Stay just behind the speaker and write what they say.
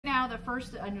now the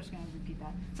first, I'm just going to repeat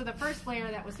that. So the first layer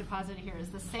that was deposited here is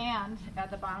the sand at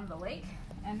the bottom of the lake.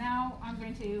 And now I'm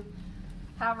going to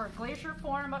have our glacier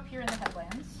form up here in the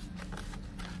headlands.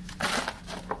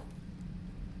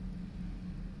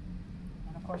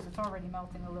 And of course it's already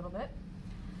melting a little bit.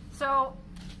 So,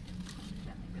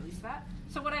 gently release that.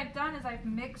 So what I've done is I've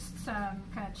mixed some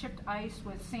kind of chipped ice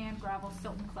with sand, gravel,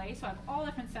 silt, and clay. So I have all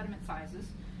different sediment sizes.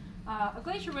 A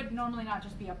glacier would normally not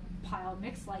just be a pile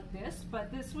mixed like this, but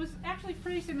this was actually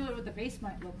pretty similar to what the base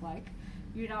might look like.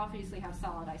 You'd obviously have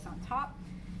solid ice on top.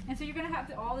 And so you're going to have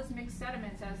all this mixed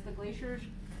sediments as the glacier's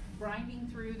grinding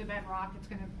through the bedrock. It's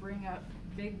going to bring up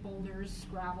big boulders,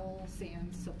 gravel,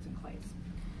 sand, silt, and clays.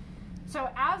 So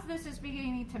as this is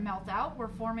beginning to melt out, we're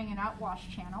forming an outwash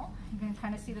channel. You can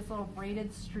kind of see this little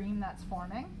braided stream that's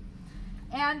forming.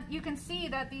 And you can see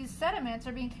that these sediments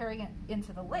are being carried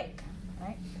into the lake,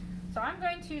 right? So I'm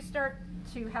going to start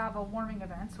to have a warming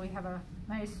event. So we have a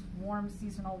nice warm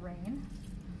seasonal rain.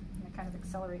 I'm going to kind of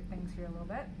accelerate things here a little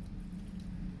bit.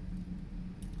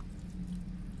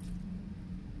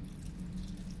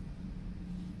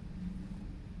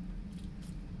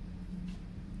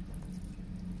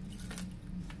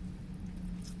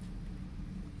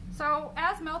 So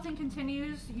as melting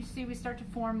continues, you see we start to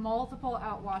form multiple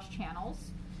outwash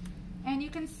channels. And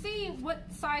you can see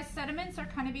what size sediments are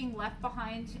kind of being left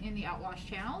behind in the outwash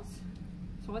channels.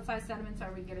 So what size sediments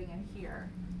are we getting in here?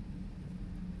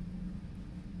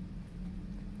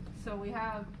 So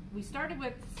we started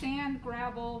with sand,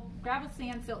 gravel,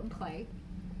 sand, silt, and clay.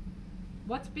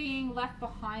 What's being left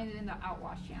behind in the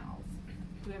outwash channels?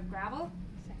 Do we have gravel?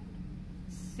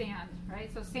 Sand,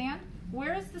 right? So sand,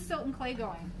 where is the silt and clay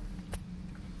going?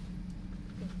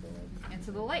 Into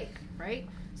the lake, right?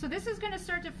 So this is going to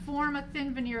start to form a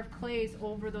thin veneer of clays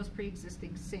over those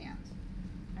pre-existing sands,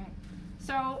 right?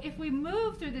 So if we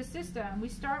move through this system, we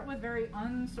start with very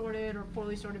unsorted or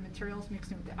poorly sorted materials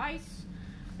mixing with the ice.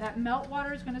 That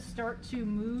meltwater is going to start to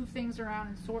move things around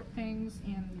and sort things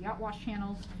in the outwash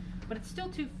channels, but it's still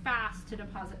too fast to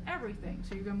deposit everything.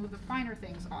 So you're going to move the finer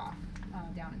things off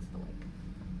down into the lake.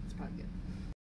 It's probably good.